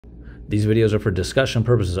These videos are for discussion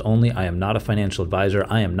purposes only. I am not a financial advisor.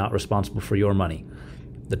 I am not responsible for your money.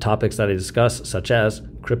 The topics that I discuss, such as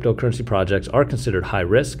cryptocurrency projects, are considered high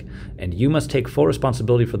risk, and you must take full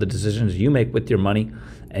responsibility for the decisions you make with your money,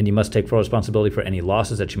 and you must take full responsibility for any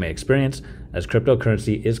losses that you may experience, as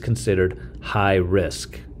cryptocurrency is considered high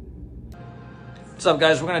risk. What's up,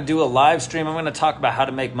 guys? We're going to do a live stream. I'm going to talk about how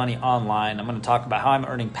to make money online. I'm going to talk about how I'm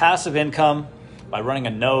earning passive income by running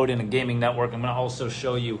a node in a gaming network. I'm going to also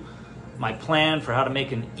show you my plan for how to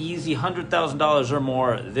make an easy $100,000 or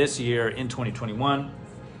more this year in 2021. I'm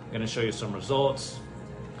going to show you some results,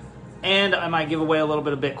 and I might give away a little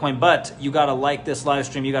bit of Bitcoin, but you got to like this live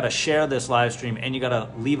stream, you got to share this live stream, and you got to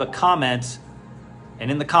leave a comment,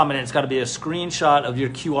 and in the comment it's got to be a screenshot of your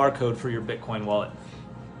QR code for your Bitcoin wallet.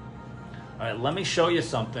 All right, let me show you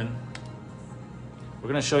something. We're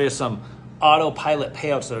going to show you some autopilot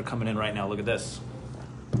payouts that are coming in right now. Look at this.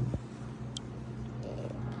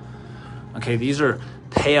 Okay, these are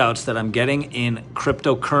payouts that I'm getting in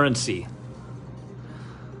cryptocurrency.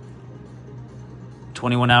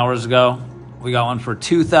 21 hours ago, we got one for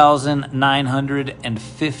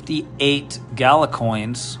 2,958 Gala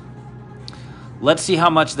coins. Let's see how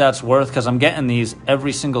much that's worth, because I'm getting these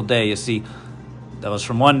every single day. You see, that was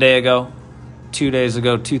from 1 day ago, 2 days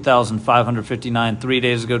ago, 2,559, 3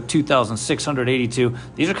 days ago, 2,682.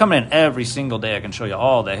 These are coming in every single day. I can show you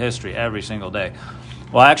all the history every single day.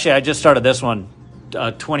 Well, actually, I just started this one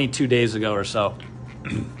 22 days ago or so.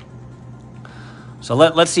 So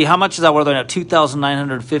let's see, how much is that worth right now?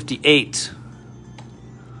 2,958.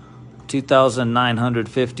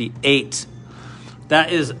 2,958.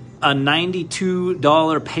 That is a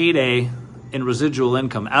 $92 payday in residual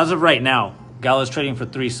income. As of right now, Gala is trading for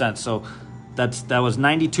 3 cents. So that was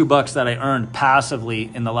 92 bucks that I earned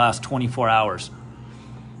passively in the last 24 hours.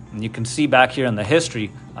 And you can see back here in the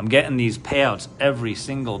history, I'm getting these payouts every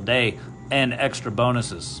single day and extra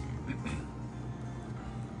bonuses.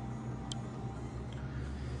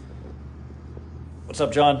 What's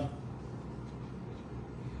up, John?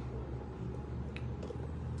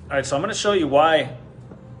 All right, so I'm going to show you why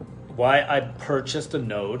I purchased a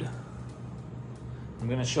node. I'm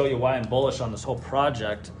going to show you why I'm bullish on this whole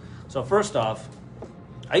project. So first off,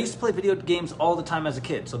 I used to play video games all the time as a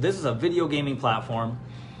kid. So this is a video gaming platform.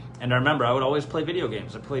 And I remember I would always play video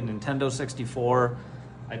games. I played Nintendo 64.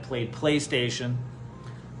 I played PlayStation.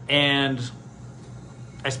 And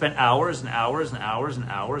I spent hours and hours and hours and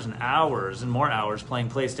hours and hours and more hours playing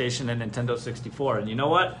PlayStation and Nintendo 64. And you know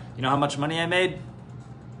what? You know how much money I made?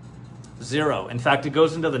 Zero. In fact, it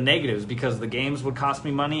goes into the negatives because the games would cost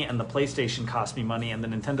me money, and the PlayStation cost me money, and the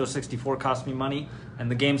Nintendo 64 cost me money,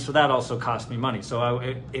 and the games for that also cost me money.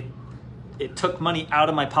 So it took money out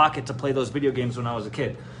of my pocket to play those video games when I was a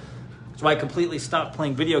kid. So I completely stopped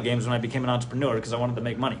playing video games when I became an entrepreneur because I wanted to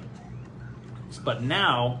make money. But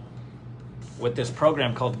now, with this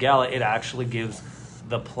program called Gala, it actually gives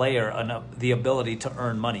the player the ability to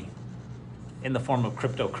earn money in the form of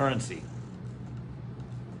cryptocurrency.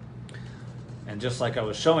 And just like I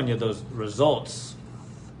was showing you those results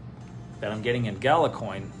that I'm getting in Gala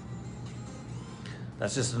coin,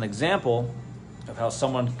 that's just an example of how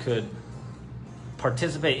someone could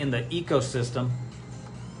participate in the ecosystem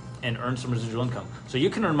and earn some residual income. So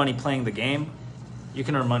you can earn money playing the game. You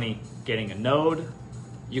can earn money getting a node.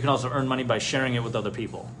 You can also earn money by sharing it with other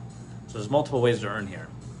people. So there's multiple ways to earn here.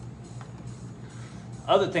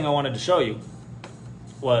 Other thing I wanted to show you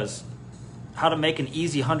was how to make an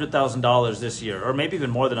easy $100,000 this year, or maybe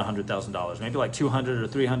even more than $100,000, maybe like $200,000 or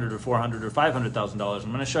 $300,000 or $400,000 or $500,000.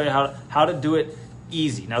 I'm going to show you how to do it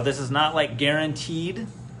easy. Now, this is not like guaranteed,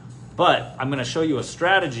 but I'm going to show you a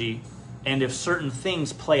strategy, and if certain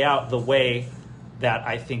things play out the way that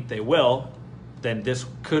I think they will, then this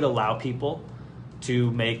could allow people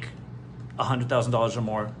to make $100,000 or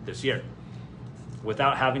more this year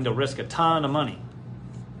without having to risk a ton of money.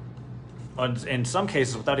 In some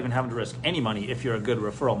cases, without even having to risk any money if you're a good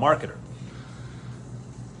referral marketer.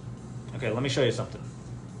 Okay, let me show you something.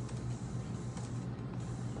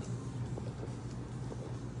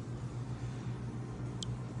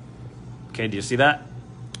 Okay, do you see that?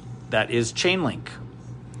 That is Chainlink.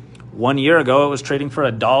 1 year ago, it was trading for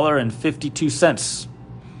 $1.52.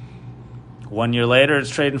 1 year later, it's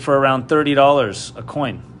trading for around $30 a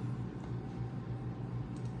coin.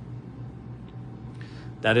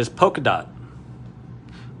 That is Polkadot.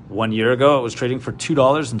 1 year ago, it was trading for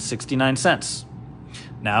 $2.69.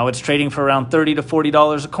 Now it's trading for around $30 to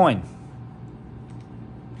 $40 a coin.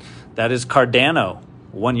 That is Cardano.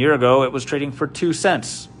 1 year ago, it was trading for 2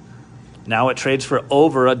 cents. Now it trades for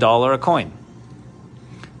over $1 a coin.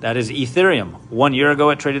 That is Ethereum. 1 year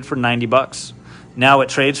ago, it traded for 90 bucks. Now it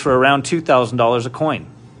trades for around $2,000 a coin,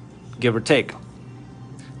 give or take.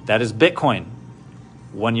 That is Bitcoin.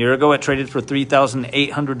 1 year ago, it traded for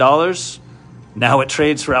 $3,800. Now it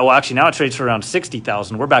trades for, well, actually, now it trades for around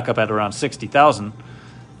 $60,000. We're back up at around $60,000.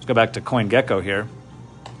 Let's go back to CoinGecko here.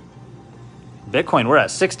 Bitcoin, we're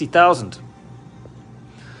at 60,000.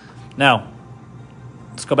 Now,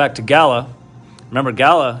 let's go back to Gala. Remember,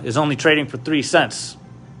 Gala is only trading for 3 cents.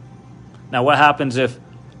 Now, what happens if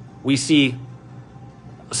we see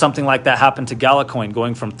something like that happen to Gala coin,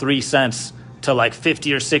 going from 3 cents to like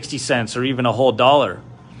 50 or 60 cents or even a whole dollar?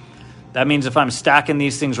 That means if I'm stacking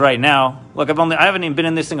these things right now, look, I haven't even been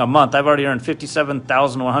in this thing a month. I've already earned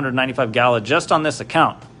 57,195 Gala just on this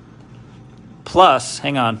account. Plus,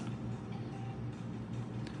 hang on,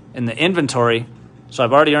 in the inventory, so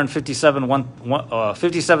I've already earned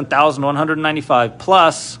 57,195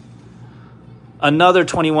 plus another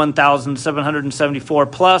 21,774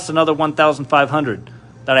 plus another 1,500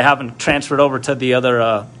 that I haven't transferred over to the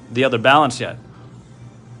other balance yet.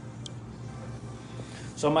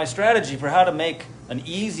 So my strategy for how to make an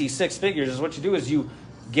easy 6 figures is what you do is you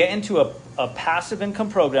get into a passive income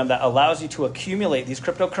program that allows you to accumulate these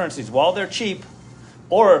cryptocurrencies while they're cheap,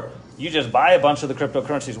 or you just buy a bunch of the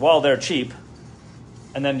cryptocurrencies while they're cheap,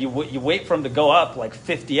 and then you wait for them to go up like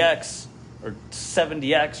 50x or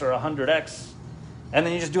 70x or 100x, and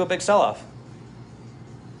then you just do a big sell-off.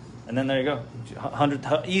 And then there you go,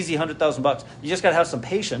 easy $100,000. You just got to have some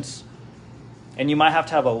patience, and you might have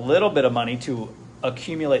to have a little bit of money to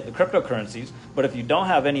accumulate the cryptocurrencies. But if you don't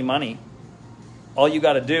have any money, all you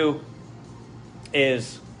got to do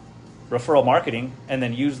is referral marketing and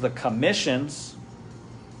then use the commissions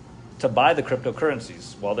to buy the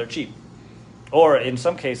cryptocurrencies while they're cheap. Or in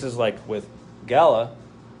some cases, like with Gala,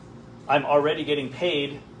 I'm already getting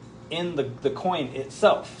paid in the coin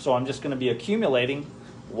itself. So I'm just going to be accumulating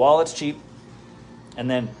while it's cheap. And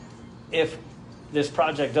then if this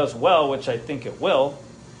project does well, which I think it will,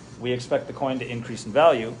 we expect the coin to increase in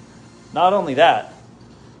value. Not only that,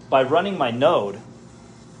 by running my node,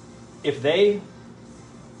 if they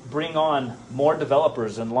bring on more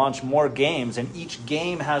developers and launch more games, and each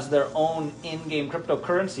game has their own in-game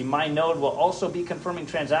cryptocurrency, my node will also be confirming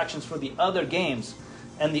transactions for the other games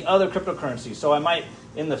and the other cryptocurrencies. So I might,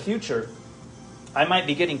 in the future, I might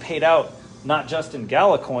be getting paid out not just in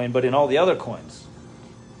Gala coin, but in all the other coins.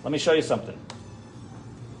 Let me show you something.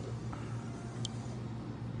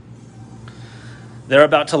 They're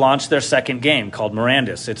about to launch their second game called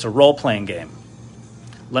MIRANDUS. It's a role-playing game.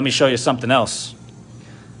 Let me show you something else.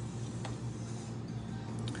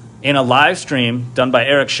 In a live stream done by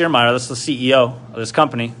Eric Schiermeier, that's the CEO of this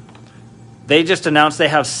company, they just announced they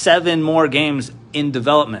have 7 more games in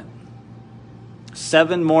development.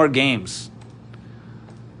 7 more games.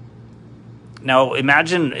 Now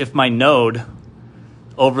imagine if my node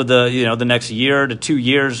over the next year to 2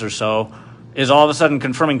 years or so is all of a sudden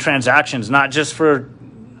confirming transactions, not just for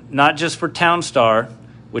Townstar,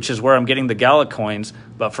 which is where I'm getting the Gala coins,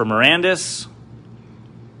 but for MIRANDUS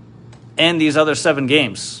and these other 7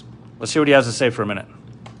 games. Let's hear what he has to say for a minute.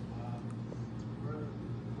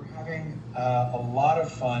 We're having a lot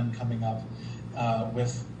of fun coming up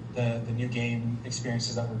with the new game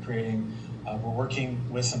experiences that we're creating. We're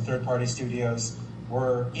working with some third-party studios.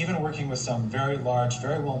 We're even working with some very large,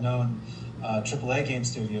 very well-known AAA game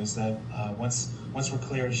studios that once we're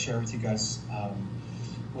clear to share with you guys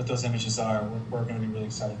what those images are, we're going to be really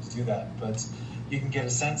excited to do that. But you can get a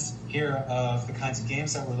sense here of the kinds of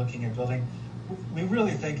games that we're looking at building. We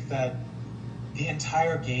really think that the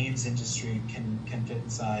entire games industry can fit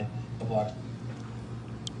inside the blockchain.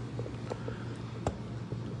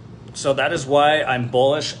 So that is why I'm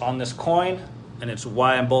bullish on this coin, and it's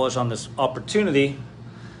why I'm bullish on this opportunity,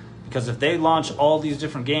 because if they launch all these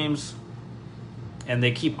different games and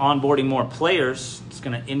they keep onboarding more players, it's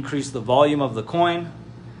going to increase the volume of the coin,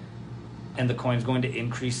 and the coin's going to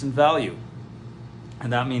increase in value.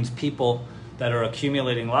 And that means people that are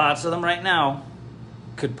accumulating lots of them right now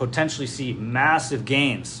could potentially see massive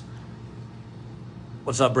gains.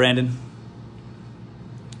 What's up, Brandon?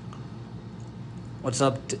 What's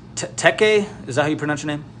up, Teke? Is that how you pronounce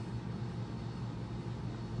your name?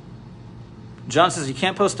 John says you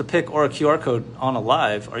can't post a pic or a QR code on a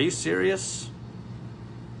live. Are you serious?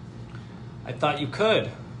 I thought you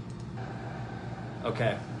could.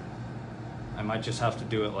 Okay. I might just have to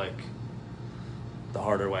do it like the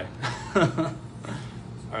harder way. All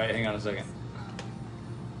right, hang on a second.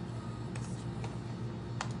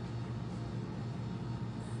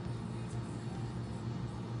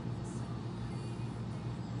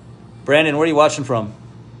 Brandon, where are you watching from?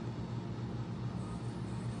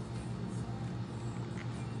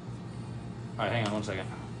 All right, hang on.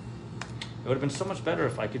 It would have been so much better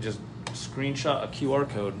if I could just screenshot a QR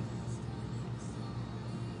code.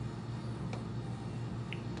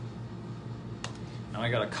 Now I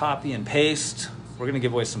got to copy and paste. We're going to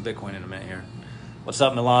give away some Bitcoin in a minute here. What's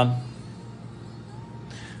up, Milan?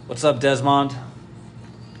 What's up, Desmond?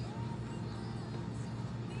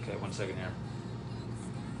 Okay, 1 second here.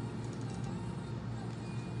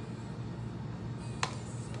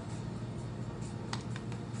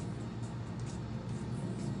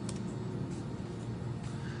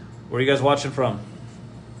 Where are you guys watching from?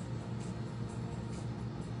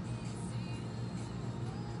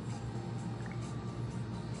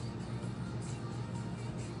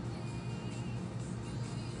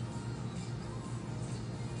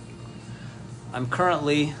 I'm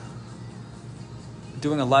currently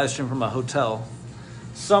doing a live stream from a hotel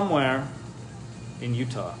somewhere in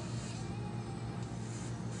Utah.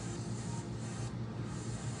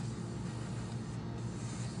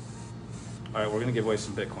 All right, we're going to give away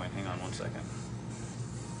some Bitcoin. Hang on 1 second.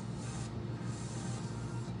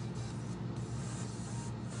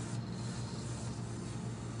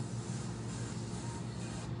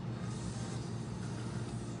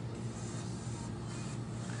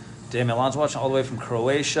 Damn, Milan's watching all the way from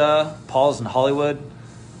Croatia. Paul's in Hollywood.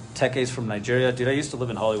 Teke's from Nigeria. Dude, I used to live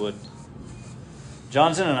in Hollywood.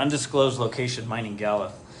 John's in an undisclosed location mining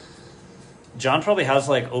Gala. John probably has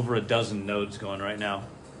like over a dozen nodes going right now.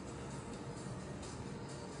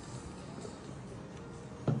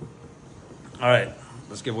 All right,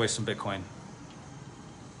 let's give away some Bitcoin.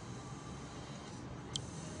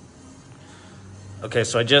 Okay,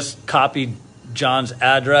 so I just copied John's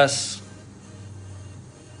address.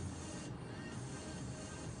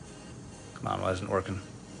 Come on, why isn't it working?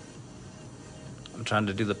 I'm trying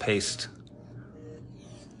to do the paste.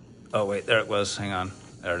 Oh, wait, there it was. Hang on.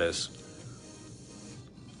 There it is.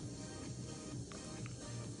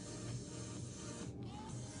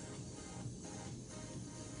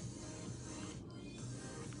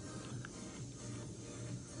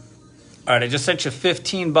 All right, I just sent you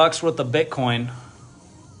 15 bucks worth of Bitcoin.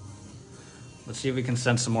 Let's see if we can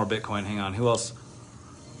send some more Bitcoin. Hang on. Who else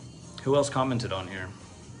commented on here?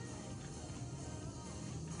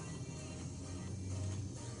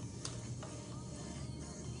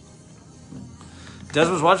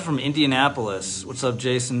 Desmond's watching from Indianapolis. What's up,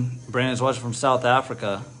 Jason? Brandon's watching from South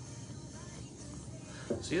Africa.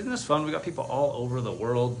 See, isn't this fun? We got people all over the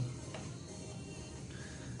world.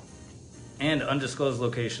 And undisclosed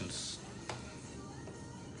locations.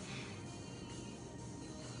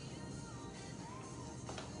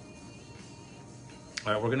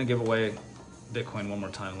 All right, we're gonna give away Bitcoin one more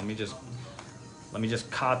time. Let me just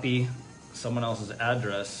copy someone else's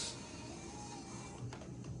address.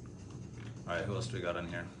 All right, who else do we got on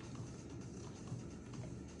here?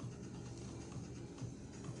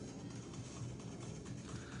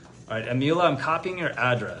 All right, Emila, I'm copying your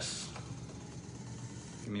address.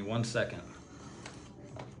 Give me 1 second.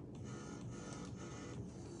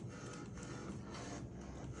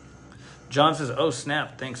 John says, oh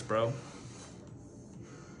snap, thanks bro.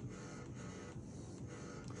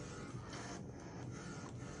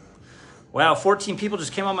 Wow, 14 people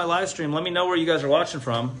just came on my live stream. Let me know where you guys are watching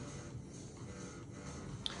from.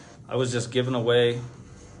 I was just giving away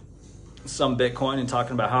some Bitcoin and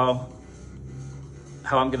talking about how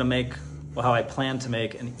I'm gonna make, well, how I plan to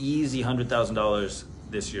make an easy $100,000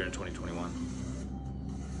 this year in 2021.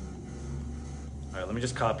 All right, let me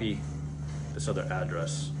just copy this other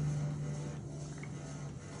address.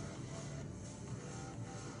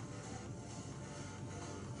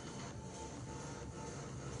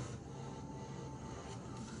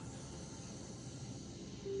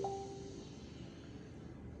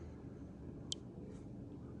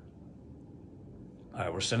 All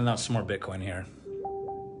right, we're sending out some more Bitcoin here.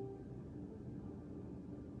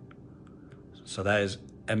 So that is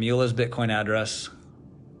Emula's Bitcoin address.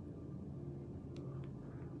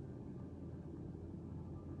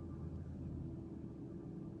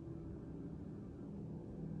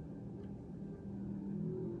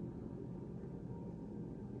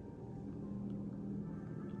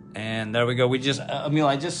 And there we go. Emil,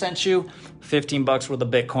 I just sent you 15 bucks worth of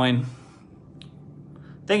Bitcoin.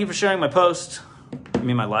 Thank you for sharing my post.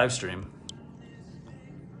 My live stream.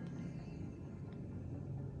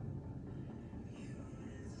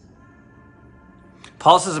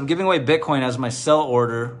 Paul says, I'm giving away Bitcoin as my sell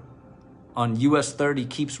order on US 30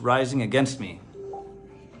 keeps rising against me.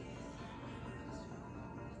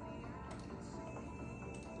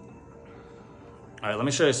 All right, let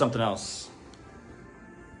me show you something else.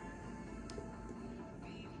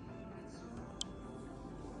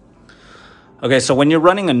 Okay, so when you're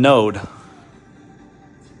running a node,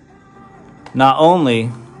 not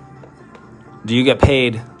only do you get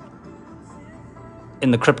paid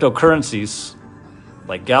in the cryptocurrencies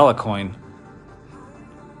like Gala coin,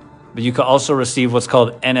 but you can also receive what's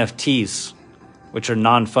called NFTs, which are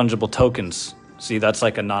non-fungible tokens. See, that's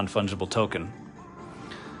like a non-fungible token.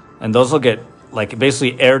 And those will get like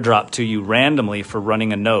basically airdropped to you randomly for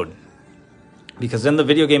running a node. Because in the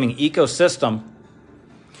video gaming ecosystem,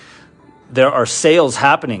 there are sales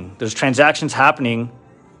happening. There's transactions happening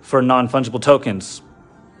for non-fungible tokens.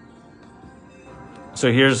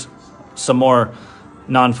 So here's some more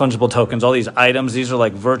non-fungible tokens. All these items, these are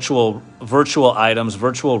like virtual items,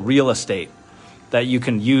 virtual real estate that you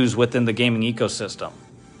can use within the gaming ecosystem.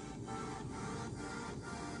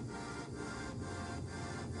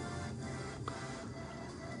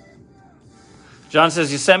 John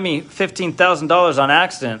says, you sent me $15,000 on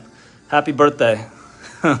accident. Happy birthday.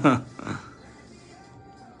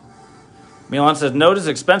 Milan says, Node is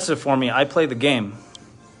expensive for me. I play the game.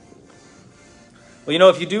 Well, you know,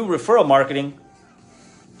 if you do referral marketing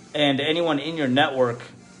and anyone in your network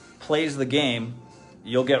plays the game,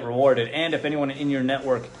 you'll get rewarded. And if anyone in your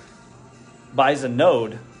network buys a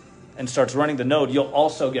node and starts running the node, you'll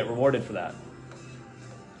also get rewarded for that.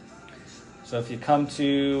 So if you come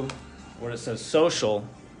to where it says social,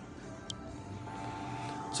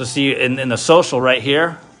 so see in the social right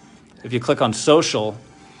here, if you click on social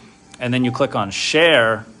and then you click on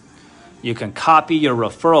share, you can copy your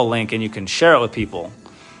referral link and you can share it with people.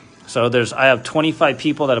 So I have 25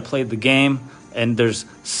 people that have played the game, and there's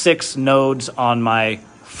 6 nodes on my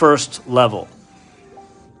first level.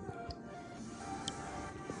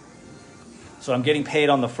 So I'm getting paid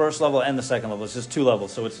on the first level and the second level. It's just 2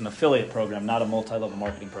 levels. So it's an affiliate program, not a multi-level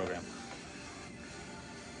marketing program.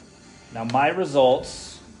 Now my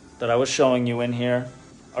results that I was showing you in here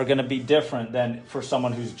are going to be different than for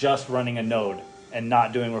someone who's just running a node and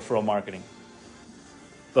not doing referral marketing.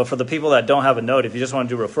 But for the people that don't have a node, if you just want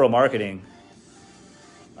to do referral marketing,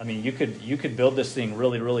 I mean, you could build this thing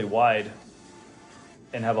really, really wide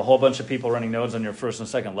and have a whole bunch of people running nodes on your first and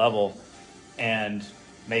second level and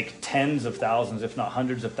make tens of thousands, if not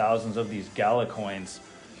hundreds of thousands of these Gala coins.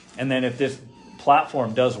 And then if this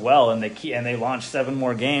platform does well and they launch 7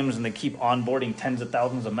 more games and they keep onboarding tens of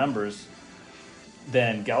thousands of members,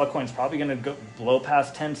 then Gala coin's probably going to blow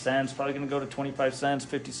past 10 cents, probably going to go to 25 cents,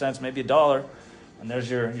 50 cents, maybe $1. And there's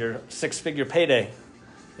your 6-figure payday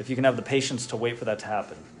if you can have the patience to wait for that to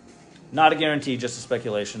happen. Not a guarantee, just a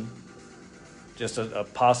speculation. Just a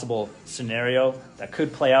possible scenario that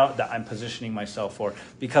could play out that I'm positioning myself for,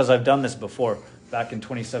 because I've done this before. Back in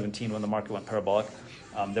 2017 when the market went parabolic,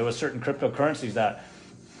 there was certain cryptocurrencies that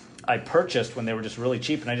I purchased when they were just really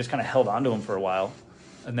cheap, and I just kind of held onto them for a while.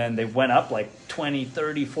 And then they went up like 20,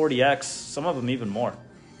 30, 40x, some of them even more.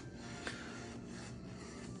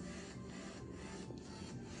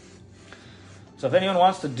 So if anyone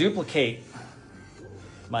wants to duplicate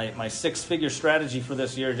my 6-figure strategy for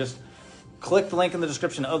this year, just click the link in the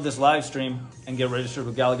description of this live stream and get registered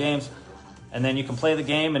with Gala Games. And then you can play the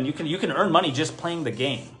game, and you can earn money just playing the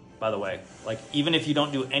game, by the way. Like, even if you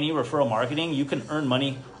don't do any referral marketing, you can earn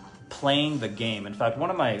money playing the game. In fact, one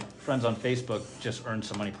of my friends on Facebook just earned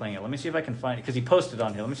some money playing it. Let me see if I can find it, because he posted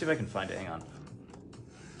on here. Let me see if I can find it. Hang on.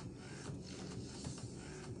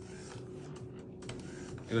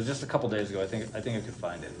 It was just a couple days ago. I think I could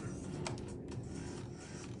find it.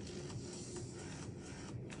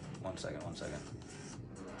 One second.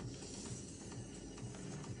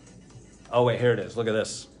 Oh wait, here it is. Look at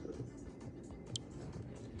this.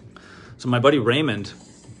 So my buddy Raymond,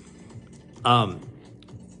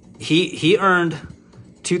 he earned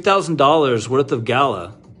 $2,000 worth of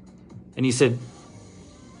Gala, and he said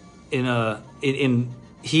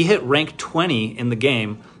he hit rank 20 in the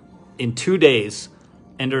game in 2 days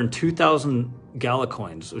and earned 2,000 Gala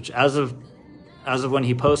coins, which as of when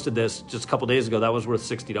he posted this just a couple days ago, that was worth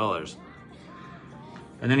 $60.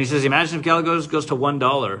 And then he says, imagine if Gala goes to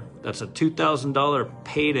 $1. That's a $2,000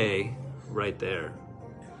 payday right there.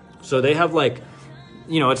 So they have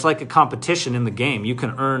it's like a competition in the game. You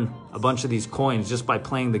can earn a bunch of these coins just by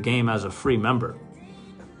playing the game as a free member.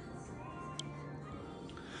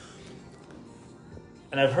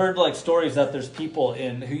 And I've heard stories that there's people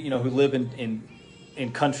who live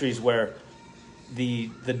in countries where the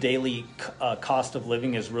daily cost of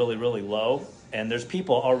living is really, really low, and there's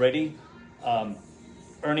people already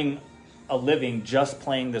earning a living just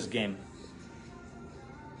playing this game.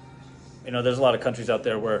 There's a lot of countries out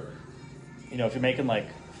there where, if you're making like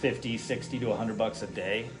 50, 60 to $100 a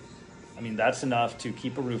day, I mean, that's enough to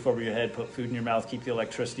keep a roof over your head, put food in your mouth, keep the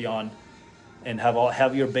electricity on, and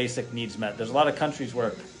have your basic needs met. There's a lot of countries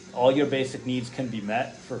where all your basic needs can be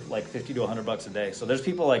met for like 50 to 100 bucks a day. So there's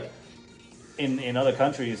people like in other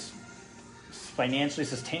countries financially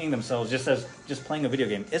sustaining themselves just playing a video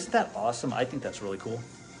game. Isn't that awesome? I think that's really cool.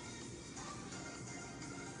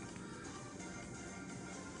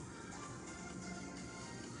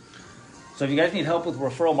 So if you guys need help with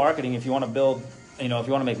referral marketing, if you want to build, if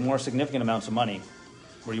you want to make more significant amounts of money,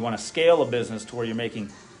 where you want to scale a business to where you're making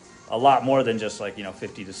a lot more than just like,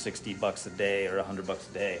 50 to 60 bucks a day or 100 bucks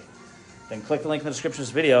a day, then click the link in the description of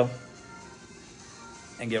this video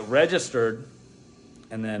and get registered,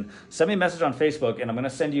 and then send me a message on Facebook, and I'm going to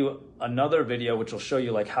send you another video which will show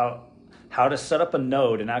you like how to set up a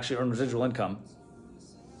node and actually earn residual income.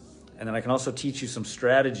 And then I can also teach you some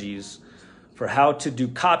strategies for how to do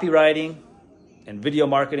copywriting and video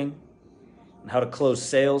marketing and how to close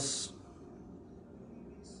sales.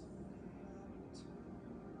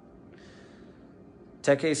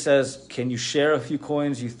 Teke says, can you share a few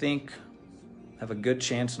coins you think have a good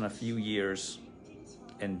chance in a few years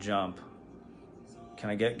and jump? Can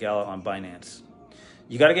I get Gala on Binance?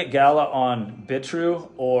 You got to get Gala on Bitrue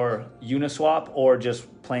or Uniswap, or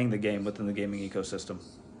just playing the game within the gaming ecosystem.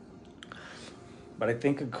 But I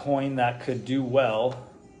think a coin that could do well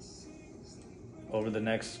over the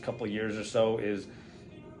next couple of years or so is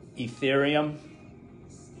Ethereum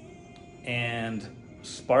and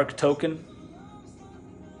Spark token.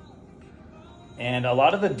 And a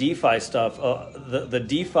lot of the DeFi stuff, the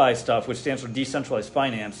DeFi stuff, which stands for decentralized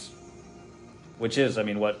finance, which is,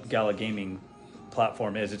 what Gala Gaming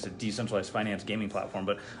platform is. It's a decentralized finance gaming platform.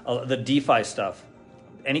 But the DeFi stuff,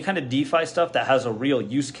 any kind of DeFi stuff that has a real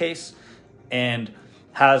use case and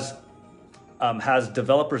has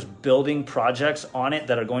developers building projects on it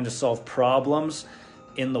that are going to solve problems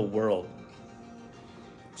in the world.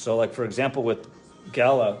 So like, for example, with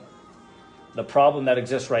Gala, the problem that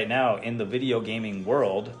exists right now in the video gaming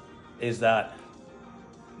world is that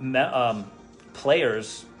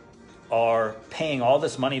players are paying all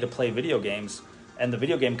this money to play video games, and the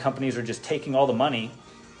video game companies are just taking all the money,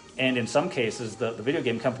 and in some cases the video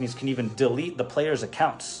game companies can even delete the players'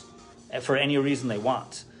 accounts for any reason they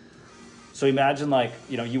want. So imagine like,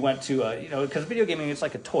 you went to because video gaming is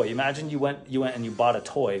like a toy. Imagine you went and you bought a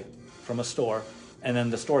toy from a store, and then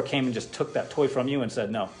the store came and just took that toy from you and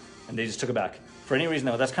said no, and they just took it back for any reason.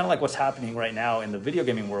 That's kind of like what's happening right now in the video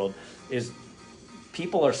gaming world. Is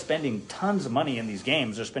people are spending tons of money in these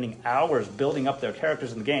games. They're spending hours building up their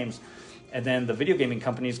characters in the games, and then the video gaming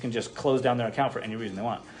companies can just close down their account for any reason they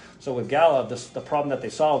want. So with Gala, the problem that they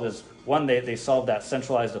solved is, one, they solved that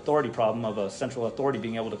centralized authority problem of a central authority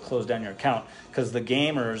being able to close down your account, because the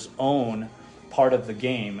gamers own part of the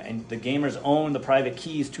game, and the gamers own the private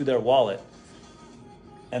keys to their wallet,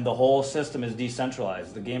 and the whole system is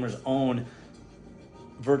decentralized. The gamers own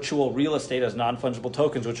virtual real estate as non-fungible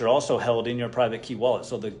tokens, which are also held in your private key wallet.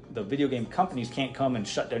 So the video game companies can't come and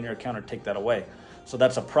shut down your account or take that away. So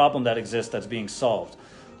that's a problem that exists that's being solved.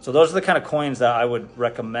 So those are the kind of coins that I would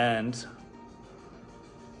recommend.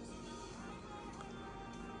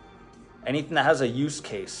 Anything that has a use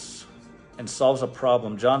case and solves a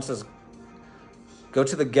problem. John says, go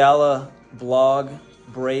to the Gala blog,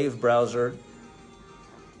 Brave browser.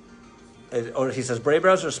 Or he says, Brave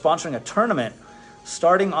browser is sponsoring a tournament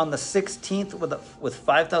starting on the 16th with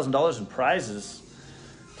 $5,000 in prizes.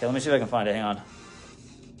 Okay, let me see if I can find it. Hang on.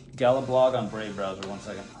 Gala blog on Brave browser. 1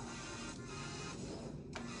 second.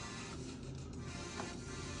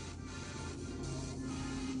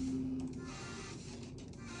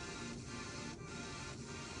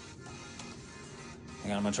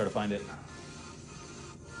 Hang on, I'm going to try to find it.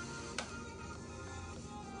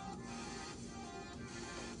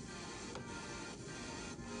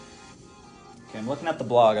 Okay, I'm looking at the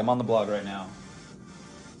blog. I'm on the blog right now.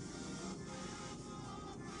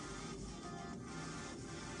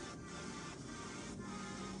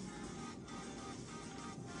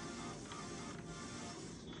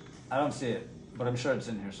 I don't see it, but I'm sure it's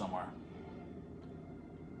in here somewhere.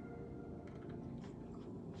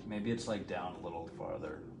 Maybe it's like down a little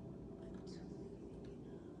farther.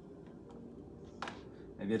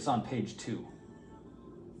 Maybe it's on page 2.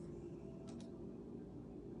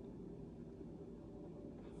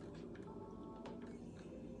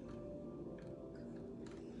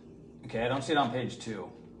 Okay, I don't see it on page 2.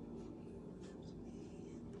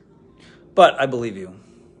 But I believe you.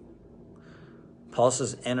 Paul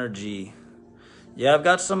says energy. Yeah, I've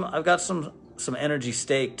got some energy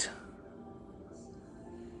staked.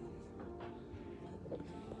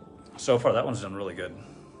 So far, that one's done really good.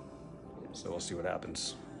 So we'll see what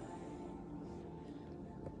happens.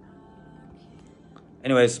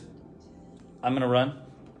 Anyways, I'm gonna run,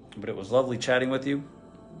 but it was lovely chatting with you.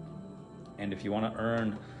 And if you want to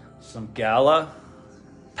earn some Gala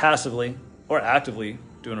passively or actively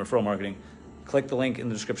doing referral marketing, click the link in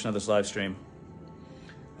the description of this live stream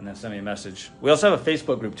and then send me a message. We also have a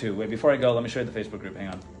Facebook group too. Wait, before I go, let me show you the Facebook group. Hang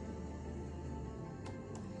on.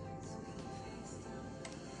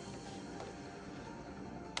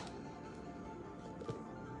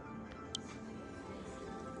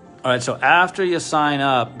 All right, so after you sign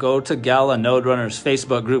up, go to Gala Node Runners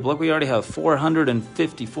Facebook group. Look, we already have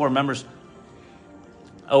 454 members.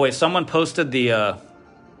 Oh, wait, someone posted the...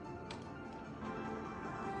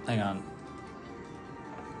 hang on.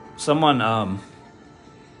 Someone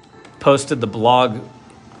posted the blog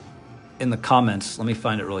in the comments. Let me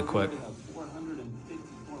find it really quick.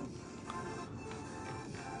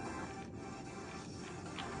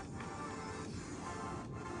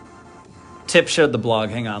 Tip shared the blog.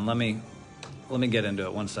 Hang on, let me get into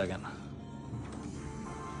it 1 second.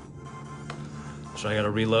 So I got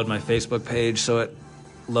to reload my Facebook page so it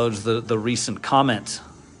loads the recent comment.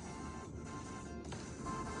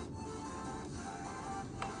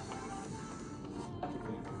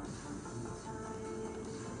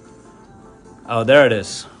 Oh, there it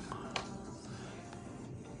is.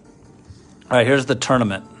 All right, here's the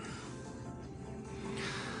tournament.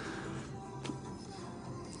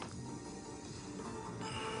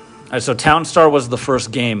 All right, so Townstar was the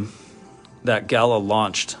first game that Gala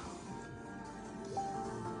launched.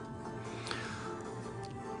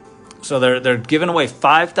 So they're giving away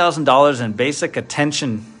 $5,000 in basic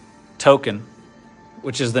attention token,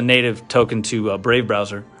 which is the native token to Brave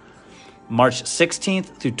browser, March 16th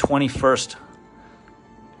through 21st.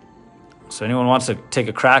 So anyone wants to take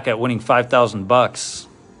a crack at winning $5,000,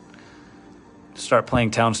 start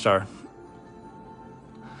playing Townstar.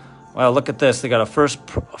 Wow, look at this. They got a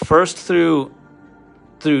first through.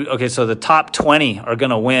 Okay, so the top 20 are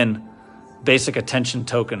going to win basic attention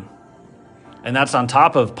token. And that's on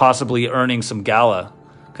top of possibly earning some Gala,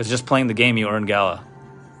 because just playing the game, you earn Gala.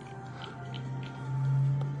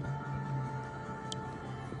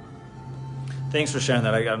 Thanks for sharing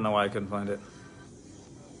that. I don't know why I couldn't find it.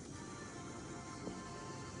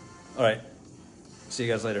 All right. See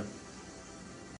you guys later.